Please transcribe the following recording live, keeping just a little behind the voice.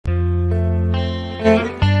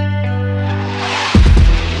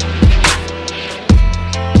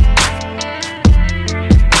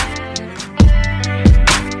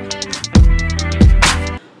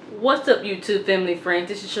YouTube family friends,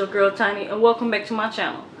 this is your girl Tiny and welcome back to my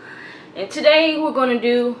channel. And today we're going to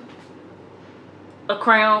do a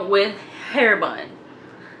crown with hair bun.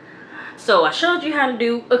 So I showed you how to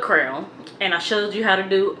do a crown and I showed you how to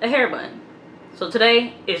do a hair bun. So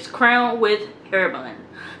today is crown with hair bun.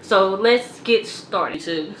 So let's get started.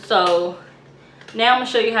 So now I'm going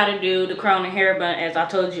to show you how to do the crown and hair bun as I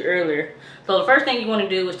told you earlier. So the first thing you want to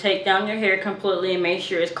do is take down your hair completely and make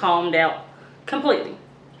sure it's combed out completely.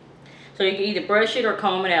 So you can either brush it or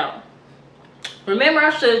comb it out. Remember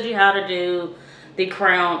I showed you how to do the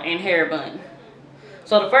crown and hair bun.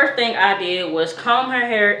 So the first thing I did was comb her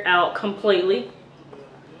hair out completely.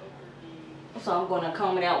 So I'm going to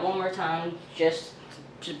comb it out one more time just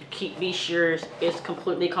to be sure it's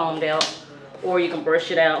completely combed out. Or you can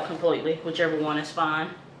brush it out completely, whichever one is fine.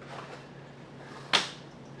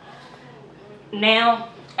 Now,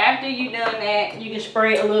 after you've done that, you can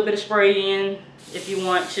spray a little bit of spray in if you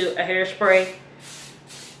want to, a hairspray.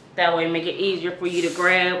 That way make it easier for you to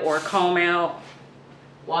grab or comb out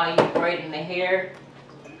while you're braiding the hair.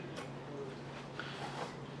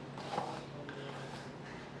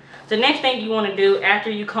 The next thing you want to do after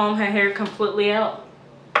you comb her hair completely out,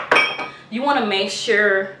 you want to make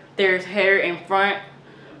sure there's hair in front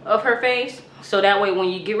of her face. So that way when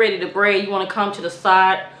you get ready to braid, you want to come to the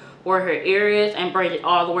side where her ear is and braid it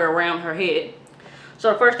all the way around her head.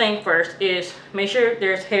 So the first thing first is make sure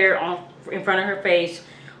there's hair in front of her face,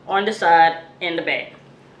 on the side and the back.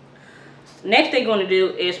 Next thing you're going to do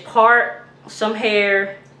is part some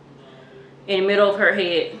hair in the middle of her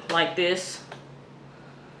head like this.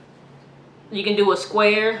 You can do a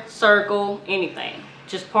square, circle, anything.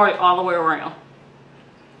 Just part it all the way around.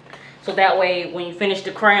 So that way when you finish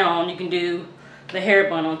the crown, you can do the hair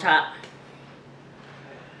bun on top.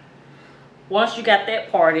 Once you got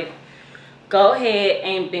that parted, go ahead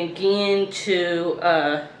and begin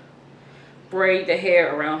to braid the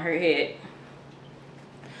hair around her head.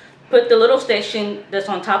 Put the little section that's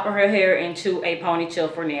on top of her hair into a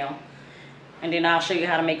ponytail for now. And then I'll show you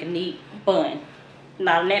how to make a neat bun.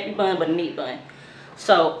 Not a nappy bun, but a neat bun.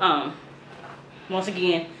 So, once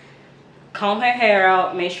again, comb her hair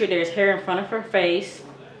out. Make sure there's hair in front of her face.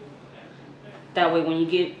 That way when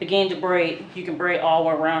you begin to braid, you can braid all the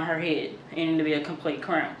way around her head and it'll be a complete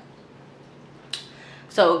crown.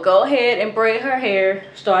 So go ahead and braid her hair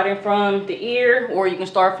starting from the ear, or you can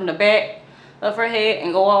start from the back of her head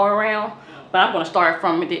and go all around. But I'm going to start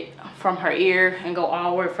from her ear and go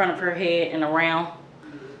all the way in front of her head and around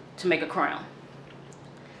to make a crown.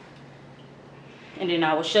 And then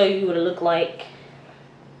I will show you what it look like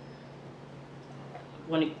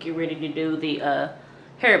when you get ready to do the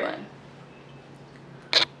hair bun.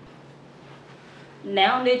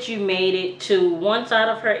 Now that you made it to one side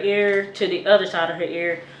of her ear to the other side of her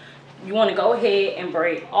ear, you want to go ahead and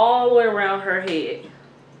braid all the way around her head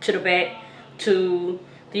to the back to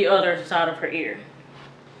the other side of her ear.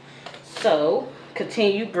 So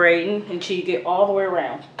continue braiding until you get all the way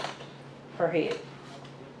around her head.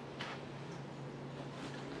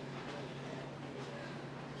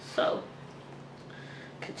 So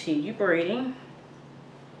continue braiding.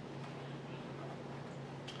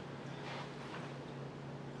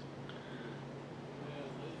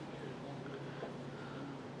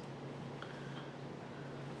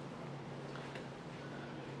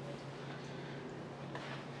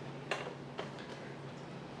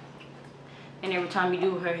 And every time you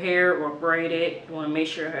do her hair or braid it, you want to make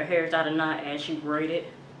sure her hair is out of knot as you braid it.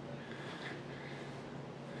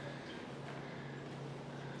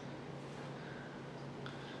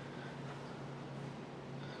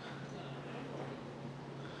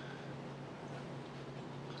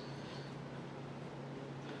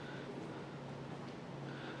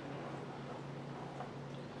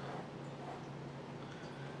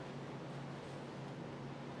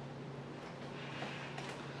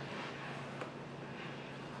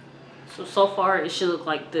 So far it should look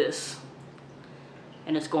like this.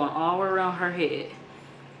 And it's going all the way around her head.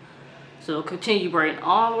 So continue braiding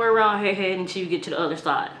all the way around her head until you get to the other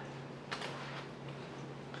side.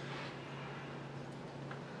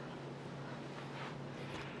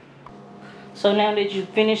 So now that you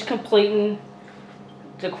finished completing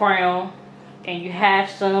the crown and you have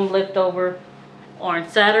some left over on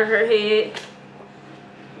inside of her head,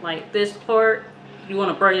 like this part, you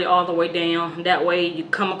want to braid it all the way down. That way you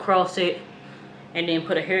come across it and then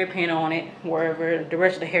put a hairpin on it wherever the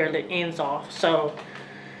rest of the hair ends off. So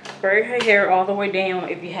braid her hair all the way down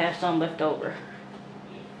if you have some left over.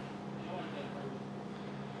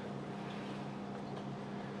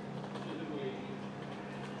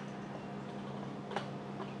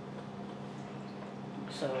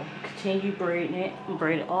 So continue braiding it and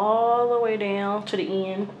braid it all the way down to the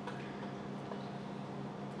end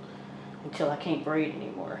until I can't braid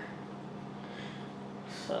anymore.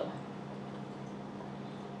 So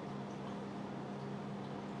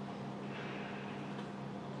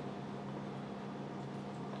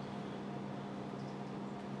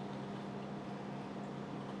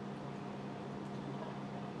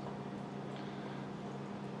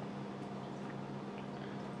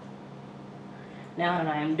now that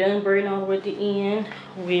I am done braiding all the way to the end,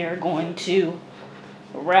 we are going to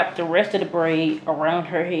wrap the rest of the braid around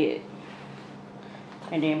her head.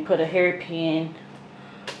 And then put a hairpin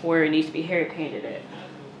where it needs to be hairpinned at.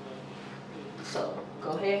 So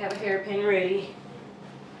go ahead, have a hairpin ready.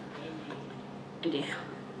 And then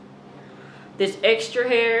this extra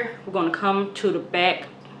hair, we're going to come to the back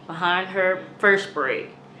behind her first braid.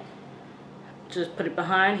 Just put it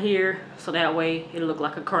behind here so that way it'll look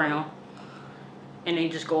like a crown. And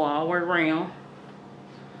then just go all the way around.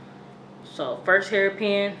 So first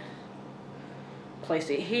hairpin,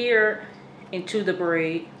 place it here into the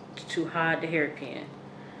braid to hide the hairpin.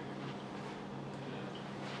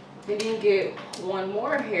 And then get one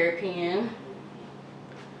more hairpin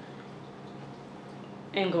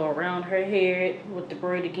and go around her head with the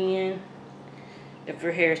braid again. If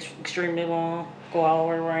your hair is extremely long, go all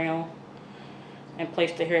the way around and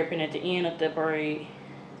place the hairpin at the end of the braid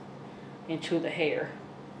into the hair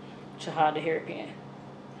to hide the hairpin.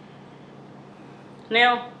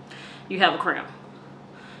 Now you have a crown.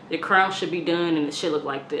 The crown should be done and it should look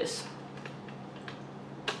like this.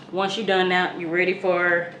 Once you're done now, you're ready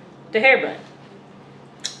for the hair bun.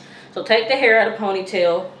 So take the hair out of the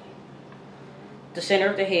ponytail, the center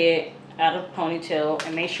of the head out of the ponytail,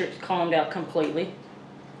 and make sure it's combed out completely.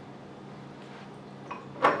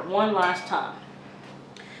 One last time.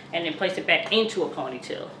 And then place it back into a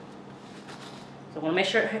ponytail. So I want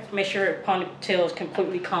to make sure the ponytail is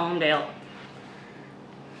completely combed out.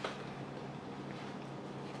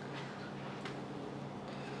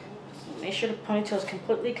 Make sure the ponytail is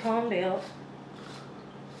completely combed out.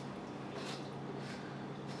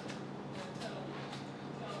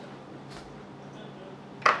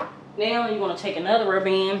 Now you want to take another rubber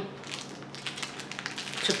band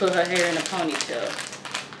to put her hair in a ponytail.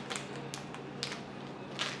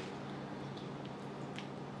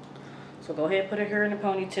 So go ahead and put her hair in a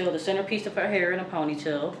ponytail, the centerpiece of her hair in a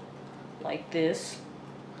ponytail, like this.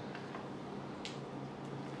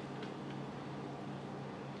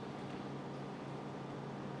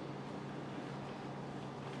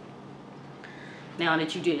 Now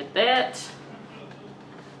that you did that,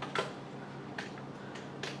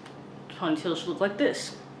 ponytail should look like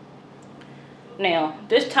this. Now,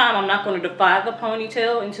 this time I'm not going to divide the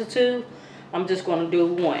ponytail into two. I'm just going to do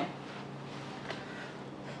one.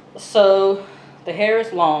 So, the hair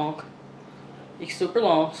is long. It's super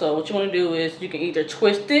long. So, what you want to do is you can either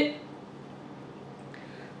twist it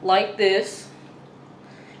like this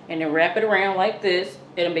and then wrap it around like this.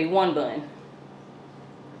 It'll be one bun.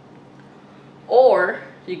 Or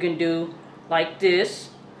you can do like this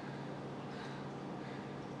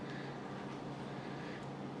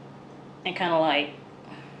and kind of like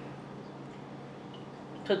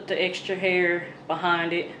put the extra hair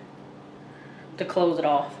behind it to close it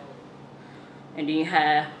off. And then you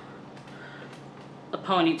have a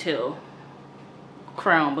ponytail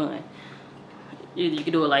crown bun. You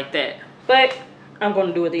can do it like that. But I'm going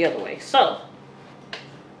to do it the other way. So,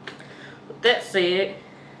 with that said,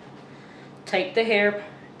 take the hair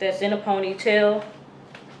that's in a ponytail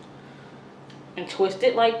and twist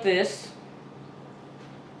it like this.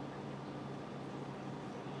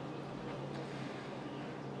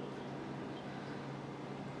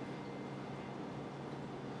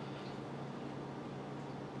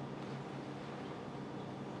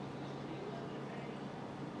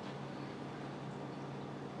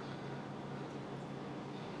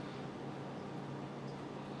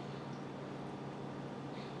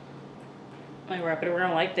 And wrap it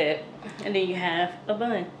around like that, and then you have a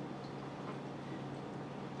bun.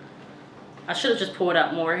 I should have just pulled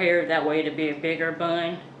out more hair, that way it'd be a bigger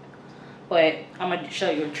bun, but I'm going to show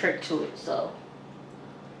you a trick to it. So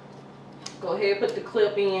go ahead, put the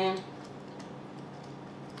clip in,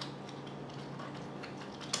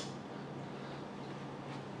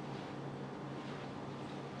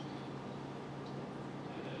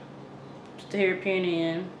 put the hairpin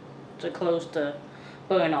in to close the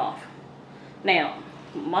bun off. Now,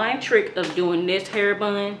 my trick of doing this hair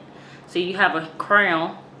bun, see, you have a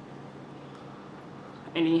crown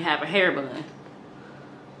and then you have a hair bun.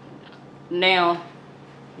 Now,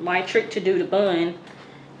 my trick to do the bun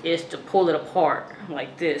is to pull it apart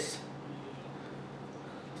like this.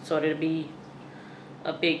 so it'll be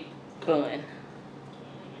a big bun.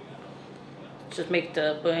 Just make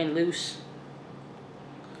the bun loose,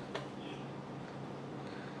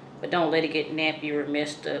 but don't let it get nappy or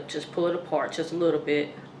messed up. Just pull it apart just a little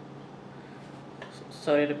bit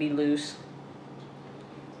so it'll be loose.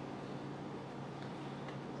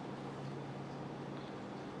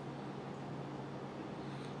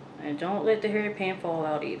 And don't let the hairpin fall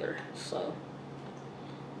out either. So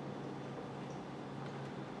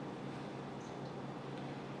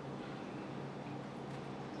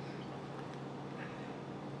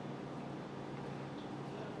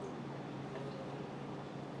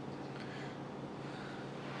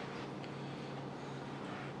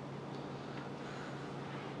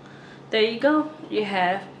there you go. You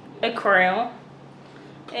have a crown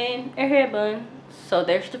and a hair bun. So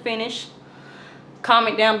there's the finish.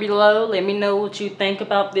 Comment down below. Let me know what you think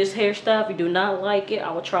about this hairstyle. If you do not like it,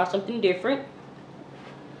 I will try something different.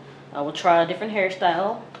 I will try a different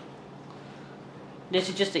hairstyle. This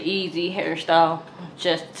is just an easy hairstyle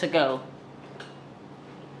just to go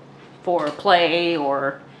for a play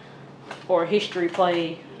or history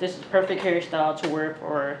play. This is perfect hairstyle to wear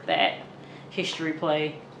for that history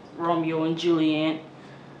play, Romeo and Juliet.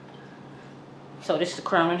 So this is the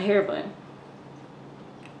crown and hair bun.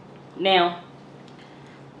 Now,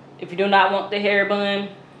 if you do not want the hair bun,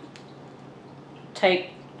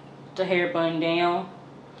 take the hair bun down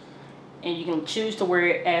and you can choose to wear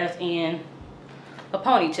it as in a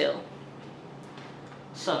ponytail.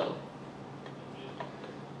 So,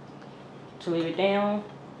 to leave it down,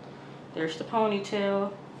 there's the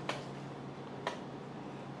ponytail.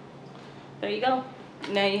 There you go.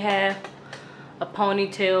 Now you have a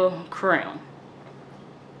ponytail crown.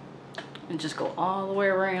 And just go all the way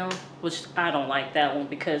around, which I don't like that one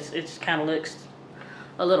because it kind of looks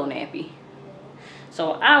a little nappy.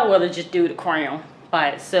 So I would rather just do the crown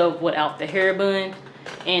by itself without the hair bun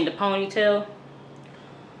and the ponytail.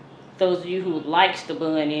 Those of you who likes the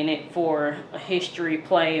bun in it for a history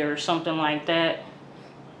play or something like that,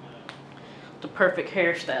 the perfect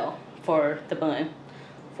hairstyle for the bun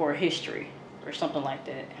for history or something like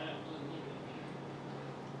that.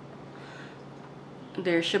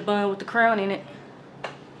 There's your bun with the crown in it.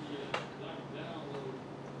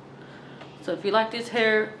 So if you like this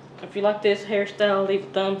hairstyle, leave a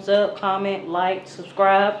thumbs up, comment, like,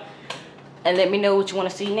 subscribe, and let me know what you want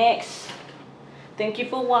to see next. Thank you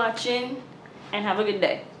for watching and have a good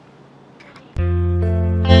day.